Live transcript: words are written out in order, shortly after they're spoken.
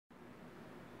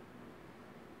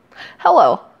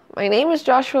Hello, my name is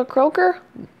Joshua Croker,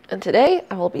 and today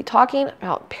I will be talking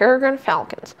about peregrine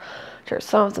falcons, which are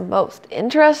some of the most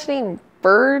interesting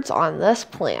birds on this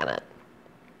planet.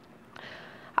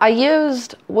 I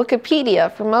used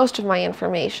Wikipedia for most of my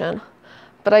information,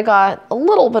 but I got a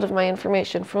little bit of my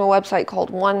information from a website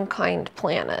called One Kind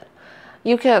Planet.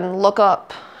 You can look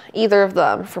up either of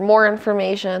them for more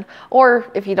information,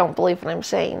 or if you don't believe what I'm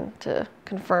saying, to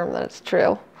confirm that it's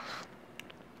true.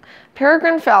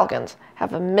 Peregrine falcons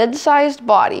have a mid-sized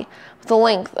body with a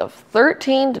length of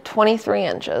 13 to 23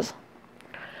 inches.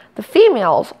 The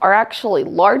females are actually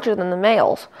larger than the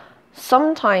males,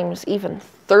 sometimes even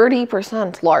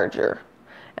 30% larger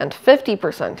and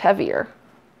 50% heavier.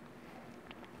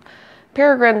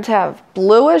 Peregrines have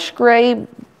bluish-gray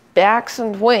backs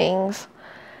and wings,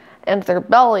 and their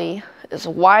belly is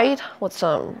white with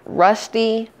some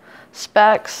rusty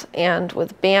specks and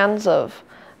with bands of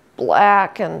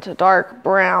black and dark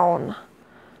brown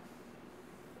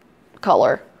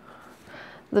color.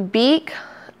 The beak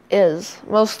is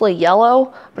mostly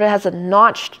yellow, but it has a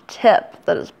notched tip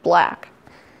that is black.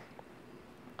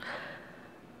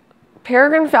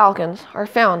 Peregrine falcons are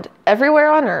found everywhere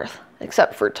on Earth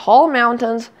except for tall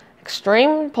mountains,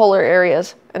 extreme polar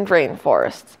areas, and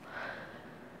rainforests.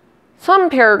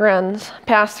 Some peregrines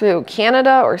pass through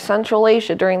Canada or Central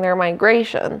Asia during their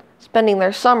migration, spending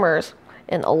their summers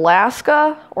in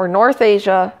Alaska or North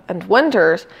Asia and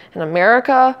winters in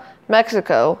America,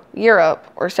 Mexico, Europe,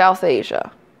 or South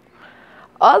Asia.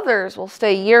 Others will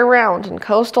stay year-round in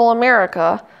coastal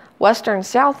America, Western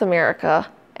South America,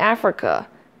 Africa,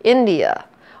 India,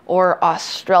 or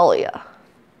Australia.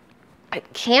 It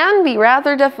can be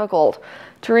rather difficult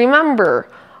to remember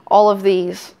all of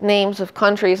these names of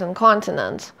countries and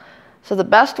continents, so the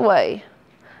best way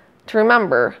to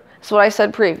remember is what I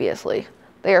said previously.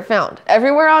 They are found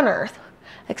everywhere on Earth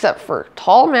except for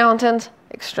tall mountains,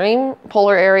 extreme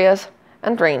polar areas,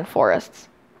 and rainforests.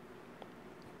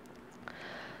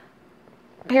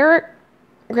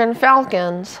 Peregrine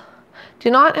falcons do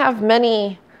not have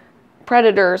many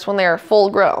predators when they are full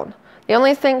grown. The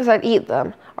only things that eat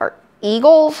them are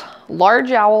eagles,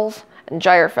 large owls, and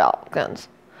gyrfalcons.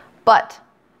 But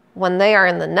when they are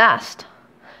in the nest,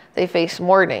 they face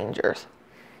more dangers.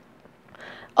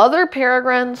 Other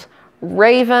peregrines,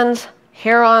 ravens,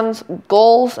 herons,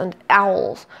 gulls, and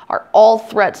owls are all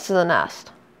threats to the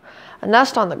nest. A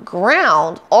nest on the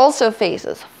ground also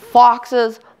faces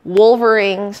foxes,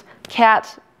 wolverines,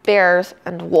 cats, bears,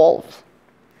 and wolves.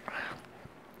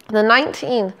 In the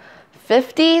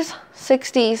 1950s,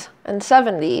 60s, and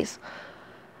 70s,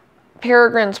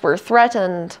 peregrines were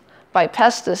threatened by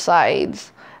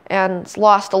pesticides and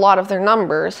lost a lot of their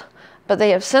numbers, but they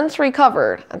have since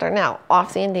recovered and are now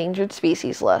off the endangered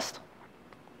species list.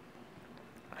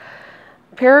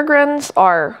 Peregrines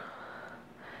are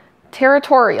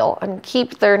territorial and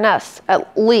keep their nests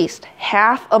at least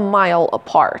half a mile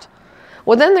apart.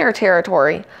 Within their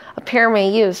territory, a pair may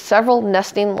use several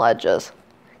nesting ledges.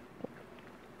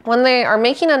 When they are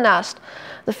making a nest,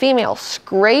 the female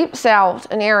scrapes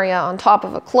out an area on top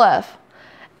of a cliff,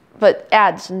 but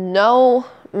adds no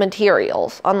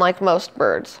materials, unlike most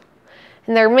birds.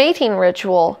 In their mating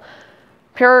ritual,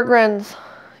 peregrines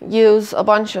use a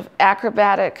bunch of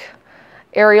acrobatic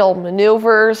aerial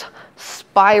maneuvers,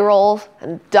 spirals,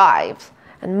 and dives.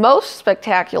 And most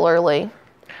spectacularly,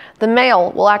 the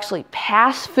male will actually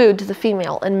pass food to the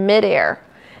female in midair.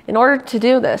 In order to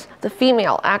do this, the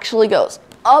female actually goes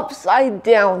upside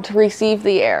down to receive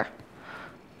the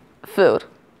food.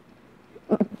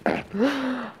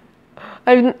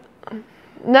 I've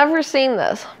never seen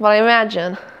this, but I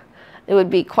imagine it would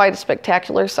be quite a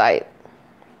spectacular sight.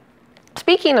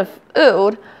 Speaking of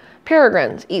food,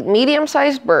 peregrines eat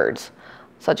medium-sized birds,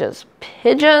 such as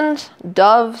pigeons,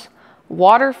 doves,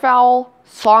 waterfowl,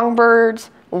 songbirds,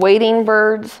 wading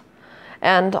birds,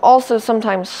 and also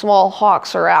sometimes small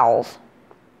hawks or owls.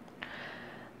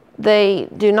 They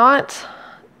do not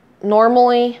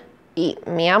normally eat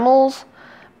mammals,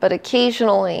 but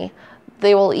occasionally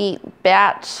they will eat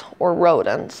bats or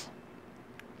rodents.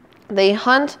 They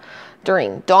hunt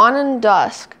during dawn and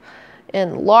dusk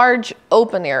in large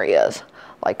open areas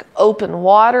like open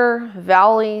water,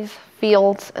 valleys,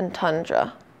 fields, and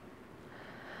tundra.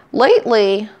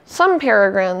 Lately, some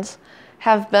peregrines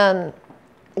have been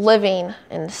living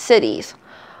in cities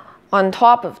on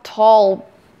top of tall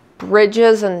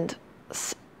bridges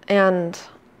and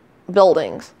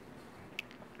buildings,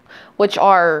 which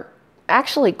are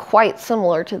actually quite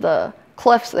similar to the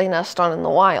cliffs they nest on in the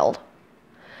wild.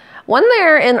 When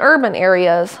they're in urban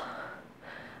areas,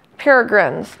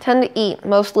 peregrines tend to eat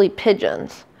mostly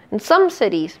pigeons. In some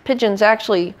cities, pigeons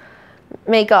actually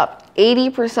make up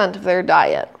 80% of their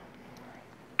diet.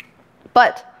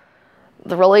 But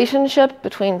the relationship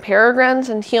between peregrines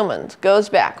and humans goes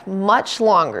back much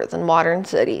longer than modern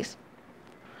cities.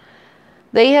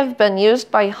 They have been used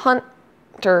by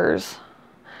hunters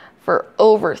for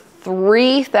over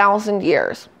 3,000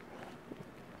 years.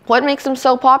 What makes them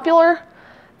so popular?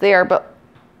 They are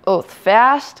both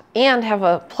fast and have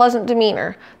a pleasant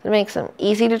demeanor that makes them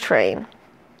easy to train.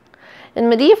 In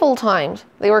medieval times,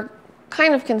 they were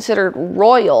kind of considered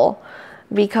royal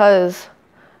because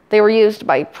they were used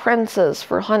by princes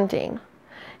for hunting.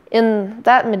 In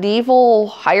that medieval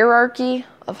hierarchy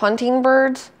of hunting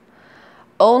birds,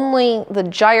 only the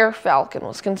gyre falcon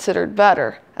was considered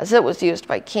better, as it was used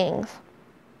by kings.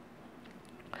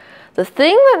 The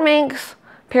thing that makes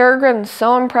peregrines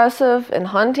so impressive in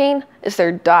hunting is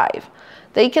their dive.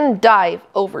 They can dive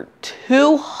over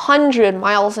 200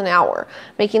 miles an hour,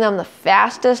 making them the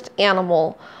fastest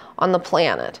animal on the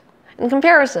planet. In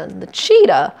comparison, the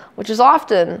cheetah, which is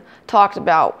often talked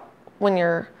about when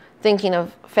you're thinking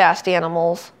of fast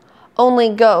animals, only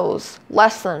goes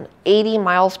less than 80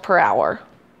 miles per hour.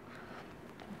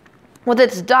 With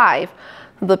its dive,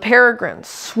 the peregrine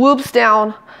swoops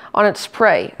down on its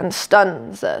prey and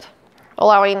stuns it,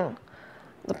 allowing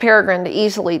the peregrine to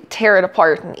easily tear it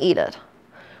apart and eat it.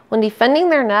 When defending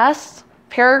their nests,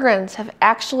 peregrines have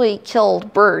actually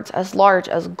killed birds as large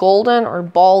as golden or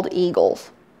bald eagles.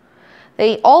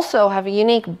 They also have a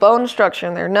unique bone structure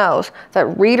in their nose that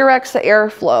redirects the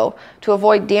airflow to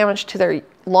avoid damage to their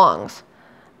lungs.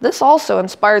 This also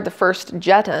inspired the first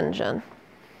jet engine.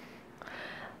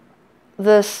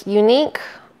 This unique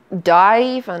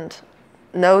dive and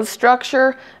nose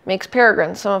structure makes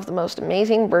peregrines some of the most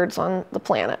amazing birds on the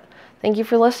planet. Thank you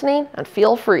for listening, and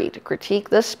feel free to critique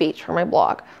this speech from my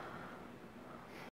blog.